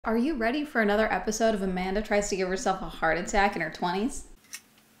Are you ready for another episode of Amanda Tries to Give Herself a Heart Attack in her 20s?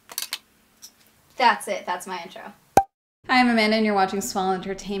 That's it. That's my intro. Hi, I'm Amanda and you're watching Swell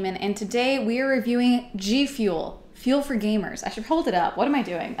Entertainment, and today we are reviewing GFuel, Fuel for Gamers. I should hold it up. What am I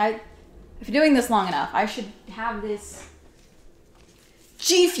doing? I've been doing this long enough. I should have this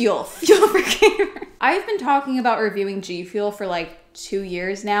GFuel, Fuel for Gamers. I've been talking about reviewing GFuel for like 2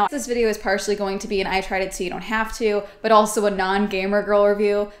 years now. This video is partially going to be an I tried it so you don't have to, but also a non-gamer girl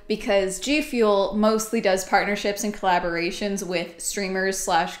review because GFuel mostly does partnerships and collaborations with streamers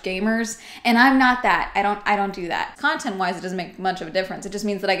slash gamers, and I'm not that. I don't do that. Content-wise, it doesn't make much of a difference. It just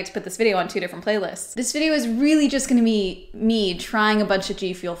means that I get to put this video on 2 different playlists. This video is really just gonna be me trying a bunch of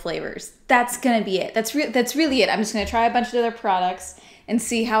GFuel flavors. That's gonna be it. That's really it. I'm just gonna try a bunch of other products and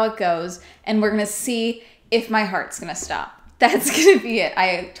see how it goes, and we're gonna see if my heart's gonna stop. That's gonna be it.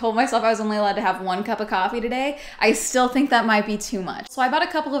 I told myself I was only allowed to have 1 cup of coffee today. I still think that might be too much. So I bought a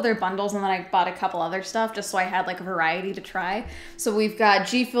couple of their bundles and then I bought a couple other stuff just so I had like a variety to try. So we've got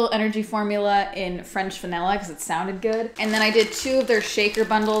GFuel Energy Formula in French Vanilla because it sounded good. And then I did 2 of their shaker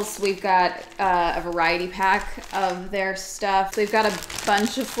bundles. We've got a variety pack of their stuff. So we've got a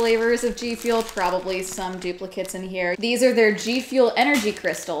bunch of flavors of GFuel, probably some duplicates in here. These are their GFuel Energy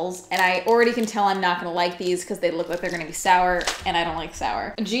Crystals, and I already can tell I'm not gonna like these because they look like they're gonna be sour. And I don't like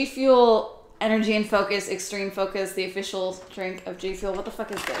sour. GFuel Energy and Focus, Extreme Focus, the official drink of GFuel. What the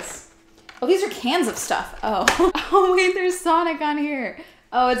fuck is this? Oh, these are cans of stuff. Oh. Oh wait, there's Sonic on here.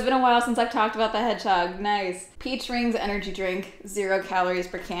 Oh, it's been a while since I've talked about the hedgehog. Nice. Peach Rings energy drink, 0 calories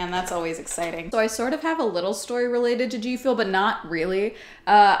per can. That's always exciting. So I sort of have a little story related to GFuel, but not really.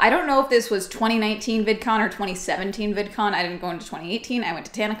 I don't know if this was 2019 VidCon or 2017 VidCon. I didn't go into 2018. I went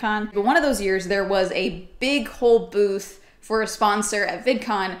to TanaCon. But one of those years, there was a big whole booth for a sponsor at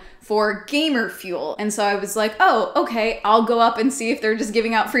VidCon for gamer fuel. And so I was like, oh, okay, I'll go up and see if they're just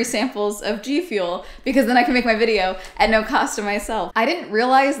giving out free samples of GFuel because then I can make my video at no cost to myself. I didn't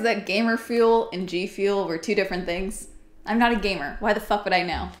realize that gamer fuel and GFuel were 2 different things. I'm not a gamer. Why the fuck would I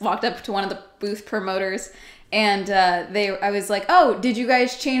know? Walked up to one of the booth promoters and I was like, oh, did you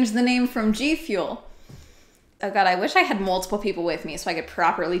guys change the name from GFuel? Oh God, I wish I had multiple people with me so I could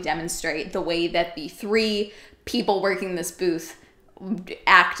properly demonstrate the way that the 3 people working this booth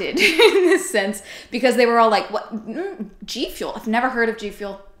acted in this sense, because they were all like, what? GFuel? I've never heard of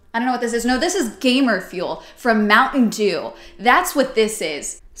GFuel. I don't know what this is. No, this is gamer fuel from Mountain Dew. That's what this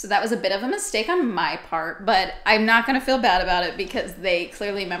is. So that was a bit of a mistake on my part, but I'm not gonna feel bad about it because they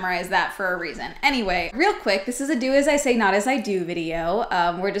clearly memorized that for a reason. Anyway, real quick, this is a do as I say, not as I do video.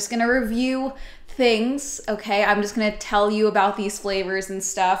 We're just gonna review things, okay? I'm just gonna tell you about these flavors and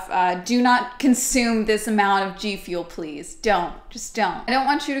stuff. Do not consume this amount of GFuel, please. Don't. Just don't. I don't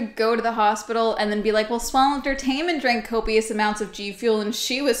want you to go to the hospital and then be like, well, Swell Entertainment drank copious amounts of GFuel and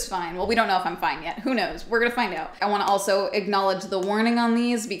she was fine. Well, we don't know if I'm fine yet. Who knows? We're gonna find out. I wanna also acknowledge the warning on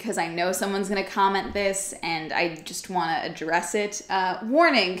these because I know someone's gonna comment this and I just wanna address it.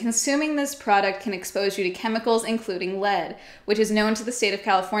 Warning, consuming this product can expose you to chemicals including lead, which is known to the state of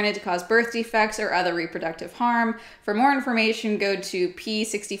California to cause birth defects or other reproductive harm. For more information, go to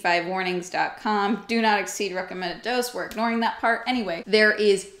p65warnings.com. Do not exceed recommended dose. We're ignoring that part. Anyway, there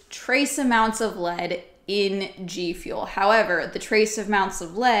is trace amounts of lead in GFuel. However, the trace amounts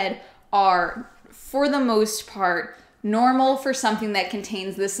of lead are, for the most part, normal for something that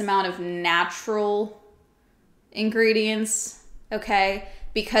contains this amount of natural ingredients, okay?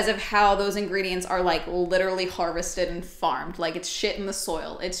 Because of how those ingredients are like literally harvested and farmed. Like it's shit in the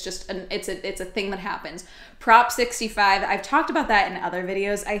soil. It's just, it's a thing that happens. Prop 65, I've talked about that in other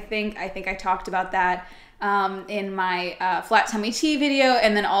videos. I think I talked about that in my flat tummy tea video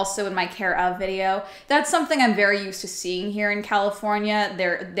and then also in my care of video. That's something I'm very used to seeing here in California.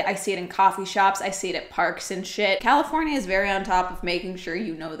 I see it in coffee shops, I see it at parks and shit. California is very on top of making sure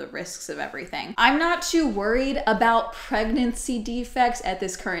you know the risks of everything. I'm not too worried about pregnancy defects at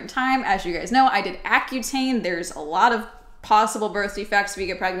this current time. As you guys know, I did Accutane. There's a lot of possible birth defects if you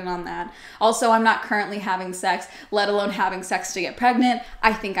get pregnant on that. Also, I'm not currently having sex, let alone having sex to get pregnant.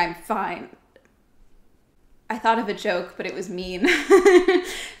 I think I'm fine. I thought of a joke, but it was mean. So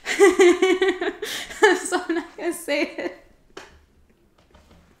I'm not gonna say it.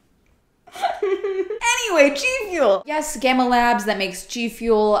 Anyway, GFuel. Yes, Gamma Labs that makes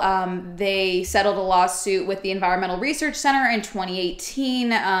GFuel, they settled a lawsuit with the Environmental Research Center in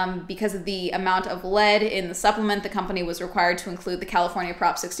 2018 because of the amount of lead in the supplement. The company was required to include the California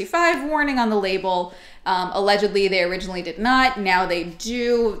Prop 65 warning on the label. Allegedly, they originally did not. Now they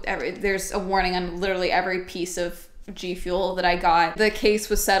do. There's a warning on literally every piece of GFuel that I got. The case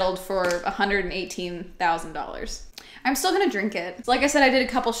was settled for $118,000. I'm still gonna drink it. Like I said, I did a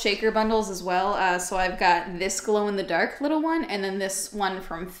couple shaker bundles as well. So I've got this glow-in-the-dark little one, and then this one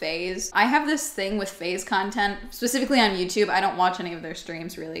from FaZe. I have this thing with FaZe content, specifically on YouTube. I don't watch any of their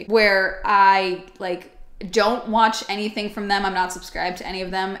streams really, where I like don't watch anything from them. I'm not subscribed to any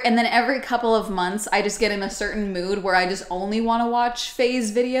of them. And then every couple of months, I just get in a certain mood where I just only want to watch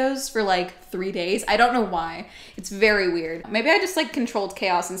FaZe videos for like 3 days. I don't know why. It's very weird. Maybe I just like controlled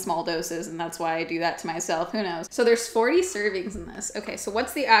chaos in small doses and that's why I do that to myself. Who knows? So there's 40 servings in this. Okay, so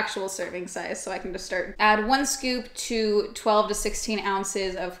what's the actual serving size? So I can just start. Add 1 scoop to 12 to 16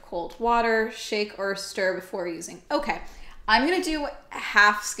 ounces of cold water. Shake or stir before using. Okay. I'm gonna do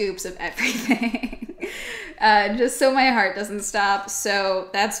half scoops of everything just so my heart doesn't stop. So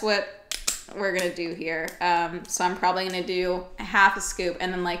that's what we're gonna do here. So I'm probably gonna do half a scoop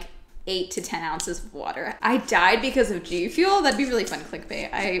and then like 8 to 10 ounces of water. I died because of GFuel. That'd be really fun clickbait.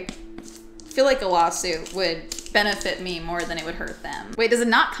 I feel like a lawsuit would benefit me more than it would hurt them. Wait, does it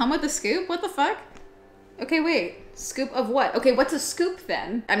not come with a scoop? What the fuck? Okay, wait. Scoop of what? Okay, what's a scoop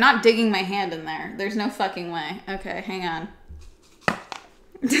then? I'm not digging my hand in there. There's no fucking way. Okay, hang on.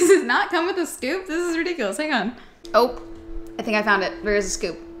 Does it not come with a scoop? This is ridiculous. Hang on. Oh, I think I found it. There is a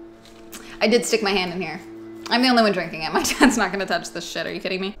scoop. I did stick my hand in here. I'm the only one drinking it. My dad's not gonna touch this shit. Are you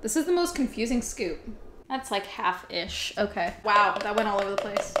kidding me? This is the most confusing scoop. That's like half-ish. Okay. Wow, that went all over the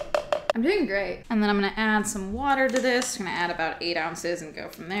place. I'm doing great. And then I'm gonna add some water to this. I'm gonna add about 8 ounces and go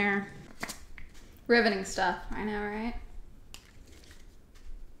from there. Riveting stuff. I know, right?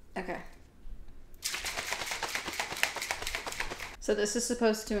 Okay. So this is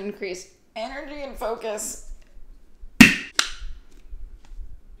supposed to increase energy and focus.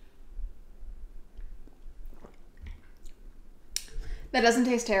 That doesn't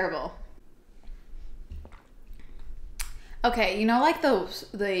taste terrible. Okay, you know like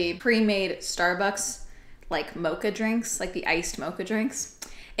the pre-made Starbucks like mocha drinks, like the iced mocha drinks?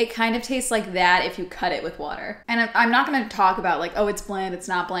 It kind of tastes like that if you cut it with water. And I'm not gonna talk about like, oh, it's bland, it's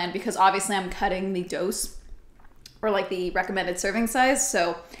not bland, because obviously I'm cutting the dose or like the recommended serving size.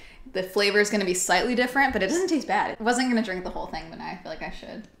 So the flavor is gonna be slightly different, but it doesn't taste bad. I wasn't gonna drink the whole thing, but now I feel like I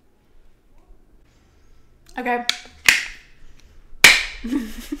should. Okay.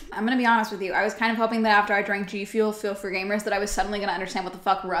 I'm gonna be honest with you. I was kind of hoping that after I drank GFuel, Fuel for Gamers, that I was suddenly gonna understand what the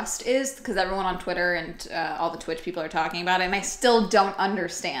fuck Rust is, because everyone on Twitter and all the Twitch people are talking about it, and I still don't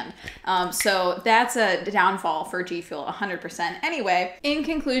understand. So that's a downfall for GFuel, 100%. Anyway, in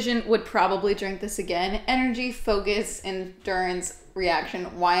conclusion, would probably drink this again. Energy, focus, endurance, reaction.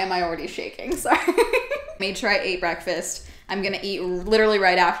 Why am I already shaking? Sorry. Made sure I ate breakfast. I'm gonna eat literally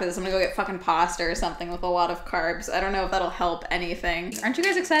right after this. I'm gonna go get fucking pasta or something with a lot of carbs. I don't know if that'll help anything. Aren't you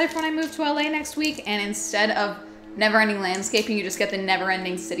guys excited for when I move to LA next week? And instead of never-ending landscaping, you just get the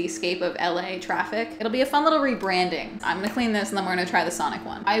never-ending cityscape of LA traffic. It'll be a fun little rebranding. I'm gonna clean this and then we're gonna try the Sonic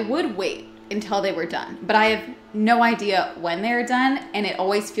one. I would wait until they were done, but I have no idea when they're done, and it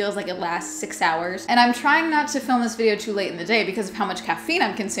always feels like it lasts 6 hours. And I'm trying not to film this video too late in the day because of how much caffeine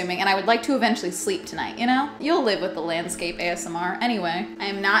I'm consuming, and I would like to eventually sleep tonight, you know? You'll live with the landscape ASMR. Anyway, I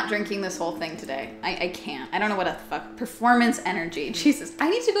am not drinking this whole thing today. I can't. I don't know what the fuck. Performance energy. Jesus. I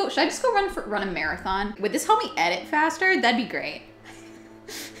need to go, should I just go run a marathon? Would this help me edit faster? That'd be great.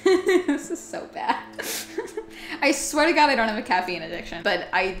 This is so bad. I swear to God I don't have a caffeine addiction, but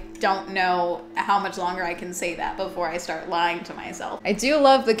I don't know how much longer I can say that before I start lying to myself. I do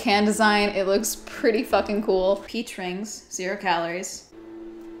love the can design. It looks pretty fucking cool. Peach rings, 0 calories.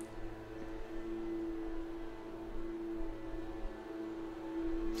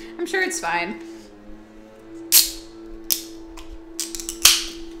 I'm sure it's fine.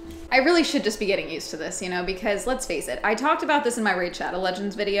 I really should just be getting used to this, you know, because let's face it, I talked about this in my Raid Shadow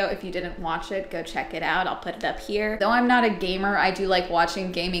Legends video. If you didn't watch it, go check it out. I'll put it up here. Though I'm not a gamer, I do like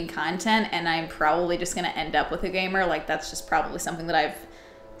watching gaming content, and I'm probably just gonna end up with a gamer. Like, that's just probably something that I've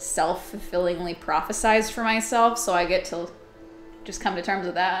self-fulfillingly prophesized for myself, so I get to just come to terms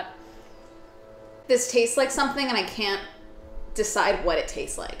with that. This tastes like something, and I can't decide what it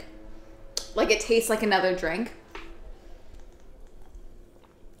tastes like. Like, it tastes like another drink.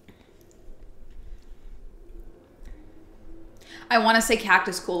 I want to say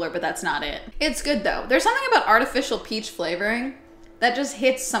cactus cooler, but that's not it. It's good though. There's something about artificial peach flavoring that just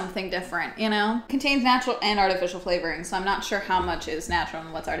hits something different, you know? Contains natural and artificial flavoring, so I'm not sure how much is natural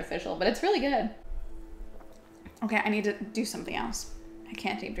and what's artificial, but it's really good. Okay, I need to do something else. I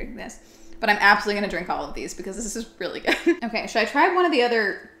can't keep drinking this, but I'm absolutely gonna drink all of these because this is really good. Okay, should I try one of the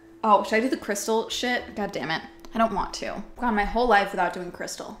other, oh, should I do the crystal shit? God damn it. I don't want to. I've gone my whole life without doing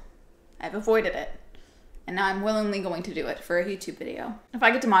crystal. I've avoided it. And now I'm willingly going to do it for a YouTube video. If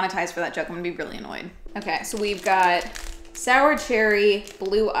I get demonetized for that joke, I'm gonna be really annoyed. Okay, so we've got sour cherry,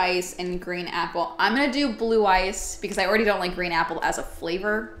 blue ice, and green apple. I'm gonna do blue ice because I already don't like green apple as a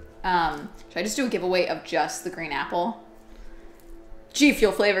flavor. Should I just do a giveaway of just the green apple?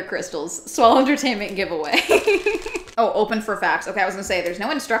 GFuel flavor crystals, Swell Entertainment giveaway. Oh, open for facts. Okay, I was gonna say, there's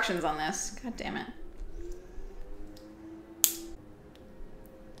no instructions on this. God damn it.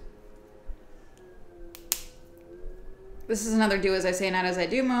 This is another do as I say, not as I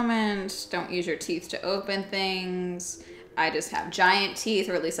do moment. Don't use your teeth to open things. I just have giant teeth,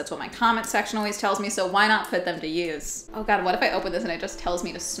 or at least that's what my comment section always tells me, so why not put them to use? Oh God, what if I open this and it just tells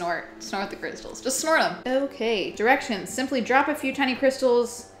me to snort the crystals? Just snort them. Okay, directions. Simply drop a few tiny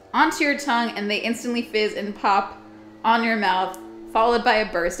crystals onto your tongue and they instantly fizz and pop on your mouth, followed by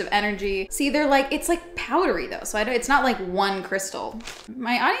a burst of energy. See, it's like powdery though, so it's not like one crystal.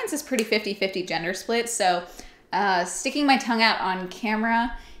 My audience is pretty 50-50 gender split, so sticking my tongue out on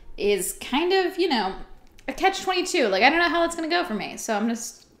camera is kind of, you know, a catch-22. Like, I don't know how that's gonna go for me. So I'm gonna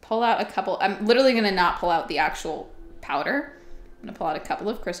pull out a couple. I'm literally gonna not pull out the actual powder. I'm gonna pull out a couple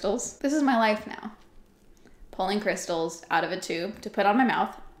of crystals. This is my life now. Pulling crystals out of a tube to put on my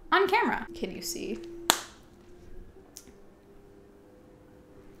mouth on camera. Can you see?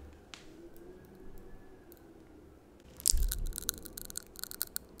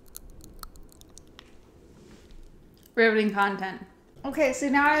 Riveting content. Okay, so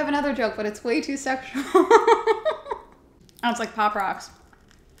now I have another joke, but it's way too sexual. Oh, it's like Pop Rocks.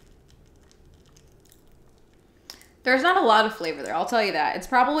 There's not a lot of flavor there, I'll tell you that. It's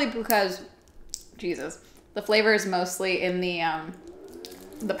probably because, Jesus, the flavor is mostly in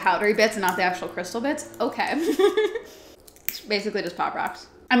the powdery bits and not the actual crystal bits. Okay. It's basically just Pop Rocks.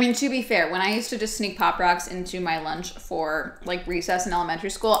 I mean, to be fair, when I used to just sneak Pop Rocks into my lunch for like recess in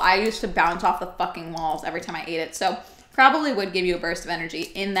elementary school, I used to bounce off the fucking walls every time I ate it. So probably would give you a burst of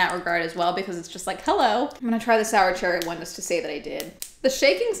energy in that regard as well, because it's just like, hello. I'm gonna try the sour cherry one just to say that I did. The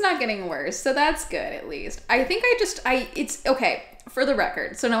shaking's not getting worse, so that's good at least. I think it's okay, for the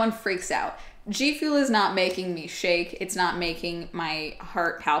record, so no one freaks out. GFuel is not making me shake. It's not making my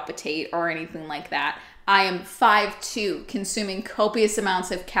heart palpitate or anything like that. I am 5'2", consuming copious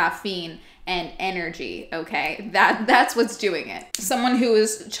amounts of caffeine and energy, okay? That's what's doing it. Someone who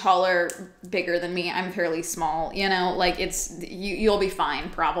is taller, bigger than me, I'm fairly small, you know? Like, you'll be fine,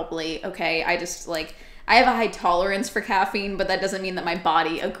 probably, okay? I have a high tolerance for caffeine, but that doesn't mean that my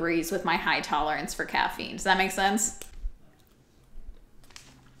body agrees with my high tolerance for caffeine. Does that make sense?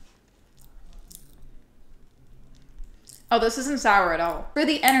 Oh, this isn't sour at all. For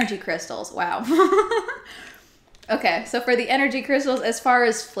the energy crystals, wow. Okay, so for the energy crystals, as far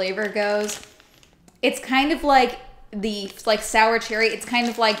as flavor goes, it's kind of like sour cherry. It's kind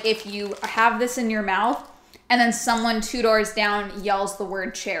of like if you have this in your mouth and then someone 2 doors down yells the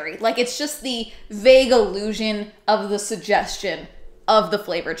word cherry. Like, it's just the vague illusion of the suggestion of the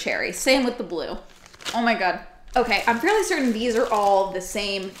flavor cherry. Same with the blue. Oh my God. Okay, I'm fairly certain these are all the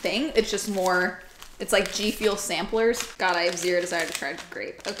same thing. It's just more, it's like GFuel samplers. God, I have zero desire to try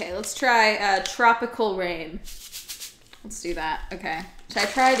grape. Okay, let's try Tropical Rain. Let's do that. Okay. Should I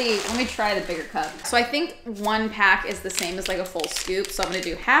try let me try the bigger cup. So I think 1 pack is the same as like a full scoop. So I'm gonna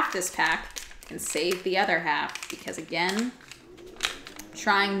do half this pack and save the other half because, again,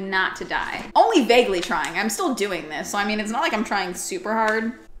 trying not to die. Only vaguely trying. I'm still doing this. So I mean, it's not like I'm trying super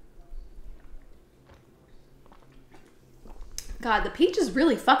hard. God, the peach is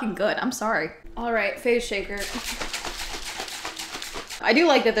really fucking good. I'm sorry. All right, phase shaker. I do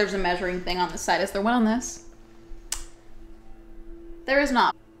like that there's a measuring thing on the side. Is there one on this? There is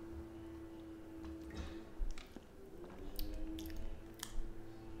not.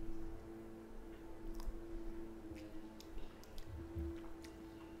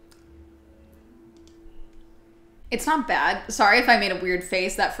 It's not bad. Sorry if I made a weird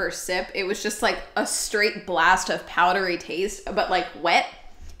face that first sip. It was just like a straight blast of powdery taste, but like wet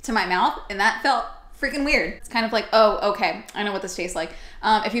to my mouth, and that felt freaking weird. It's kind of like, oh, okay, I know what this tastes like.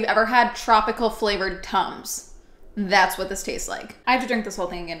 If you've ever had tropical flavored Tums, that's what this tastes like. I have to drink this whole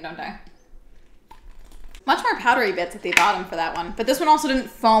thing again, don't I? Much more powdery bits at the bottom for that one, but this one also didn't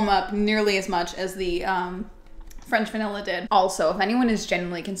foam up nearly as much as the French vanilla did. Also, if anyone is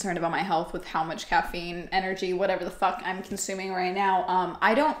genuinely concerned about my health with how much caffeine, energy, whatever the fuck I'm consuming right now,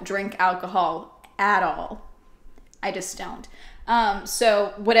 I don't drink alcohol at all. I just don't.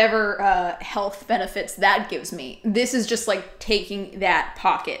 So whatever health benefits that gives me, this is just like taking that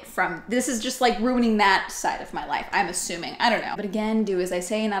pocket from, this is just like ruining that side of my life, I'm assuming. I don't know. But again, do as I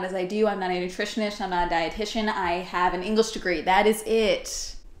say, not as I do. I'm not a nutritionist, I'm not a dietitian. I have an English degree. That is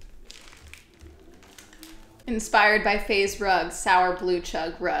it. Inspired by Faye's rug, sour blue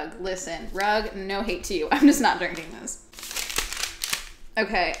chug rug. Listen, rug, no hate to you. I'm just not drinking this.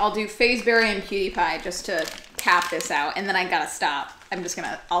 Okay, I'll do Fazeberry and PewDiePie just to cap this out, and then I gotta stop.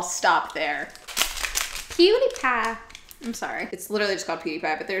 I'll stop there. PewDiePie. I'm sorry. It's literally just called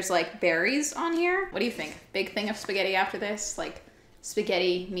PewDiePie, but there's like berries on here. What do you think? Big thing of spaghetti after this? Like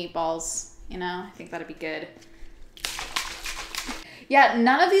spaghetti, meatballs, you know? I think that'd be good. Yeah,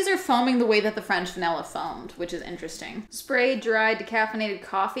 none of these are foaming the way that the French vanilla foamed, which is interesting. Spray dried decaffeinated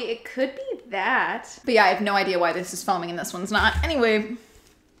coffee. It could be that. But yeah, I have no idea why this is foaming and this one's not. Anyway.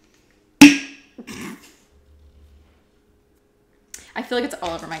 I feel like it's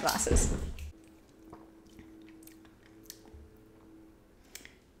all over my glasses.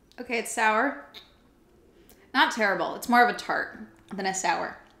 Okay, it's sour. Not terrible. It's more of a tart than a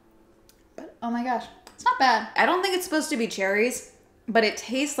sour. But oh my gosh, it's not bad. I don't think it's supposed to be cherries, but it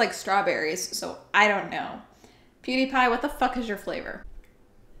tastes like strawberries, so I don't know. PewDiePie, what the fuck is your flavor?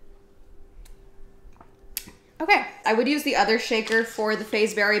 Okay, I would use the other shaker for the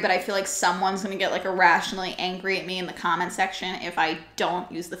Fazeberry, but I feel like someone's gonna get like irrationally angry at me in the comment section if I don't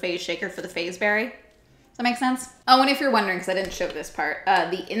use the Faze shaker for the Fazeberry. Does that make sense? Oh, and if you're wondering, because I didn't show this part,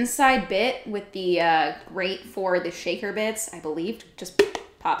 the inside bit with the grate for the shaker bits, I believe, just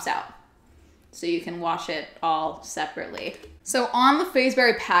pops out. So you can wash it all separately. So on the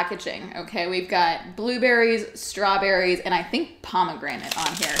Fazeberry packaging, okay, we've got blueberries, strawberries, and I think pomegranate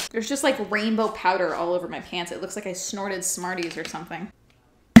on here. There's just like rainbow powder all over my pants. It looks like I snorted Smarties or something.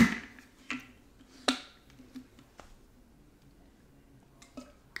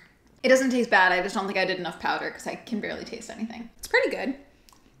 It doesn't taste bad. I just don't think I did enough powder because I can barely taste anything. It's pretty good.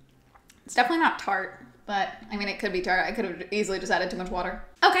 It's definitely not tart, but I mean, it could be tart. I could have easily just added too much water.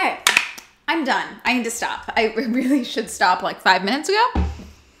 Okay. I'm done. I need to stop. I really should stop like 5 minutes ago,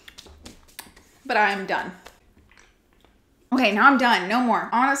 but I'm done. Okay, now I'm done. No more.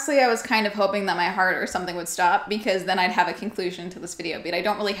 Honestly, I was kind of hoping that my heart or something would stop because then I'd have a conclusion to this video, but I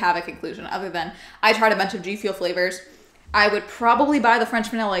don't really have a conclusion other than I tried a bunch of GFuel flavors. I would probably buy the French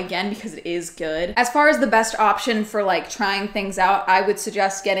vanilla again because it is good. As far as the best option for like trying things out, I would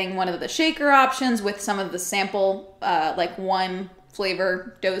suggest getting one of the shaker options with some of the sample, like one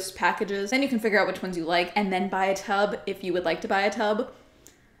flavor dose packages. Then you can figure out which ones you like and then buy a tub if you would like to buy a tub.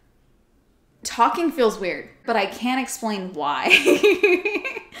 Talking feels weird, but I can't explain why.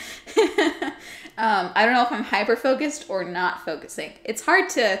 I don't know if I'm hyper-focused or not focusing. It's hard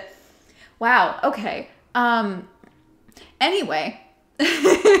to, wow, okay. Anyway,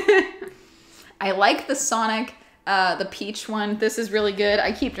 I like the Sonic, the peach one. This is really good.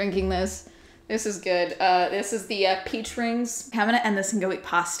 I keep drinking this. This is good. This is the peach rings. I'm gonna end this and go eat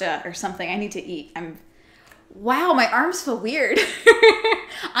pasta or something. I need to eat. Wow, my arms feel weird.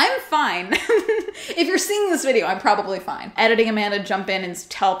 I'm fine. If you're seeing this video, I'm probably fine. Editing Amanda, jump in and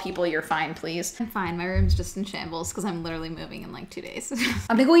tell people you're fine, please. I'm fine. My room's just in shambles because I'm literally moving in like 2 days.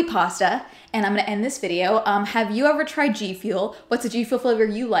 I'm gonna go eat pasta and I'm gonna end this video. Have you ever tried GFuel? What's a GFuel flavor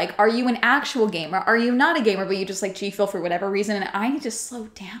you like? Are you an actual gamer? Are you not a gamer but you just like GFuel for whatever reason? And I need to slow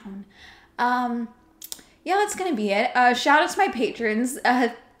down. Yeah, that's gonna be it. Shout out to my patrons.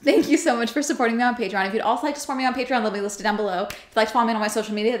 Thank you so much for supporting me on Patreon. If you'd also like to support me on Patreon, they'll be listed down below. If you'd like to follow me on my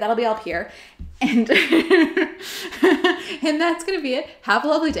social media, that'll be up here. And, and that's gonna be it. Have a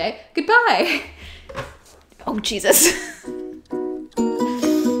lovely day. Goodbye. Oh, Jesus.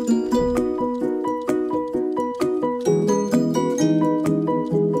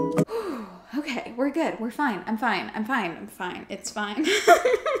 Okay, we're good. We're fine. I'm fine. I'm fine. I'm fine. It's fine.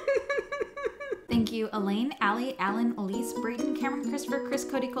 Thank you, Elaine, Allie, Alan, Elise, Brayden, Cameron, Christopher, Chris,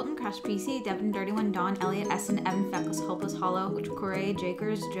 Cody, Colton, Crash PC, Devin, Dirty One, Dawn, Elliot, Essen, Evan, Feckless, Hopeless, Hollow, Which Corey,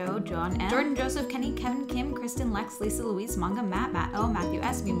 Jakers, Joe, John, M, Jordan, Joseph, Kenny, Kevin, Kim, Kristen, Lex, Lisa, Louise, Manga, Matt, Matt O, Matthew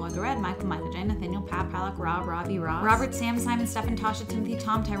S, Me, Morgan Red, Michael, Michael J, Nathaniel, Pat, Palak, Rob, Robbie, Ross, Robert, Sam, Simon, Stephen, Tasha, Timothy,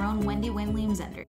 Tom, Tyrone, Wendy, Wayne, Liam, Zender.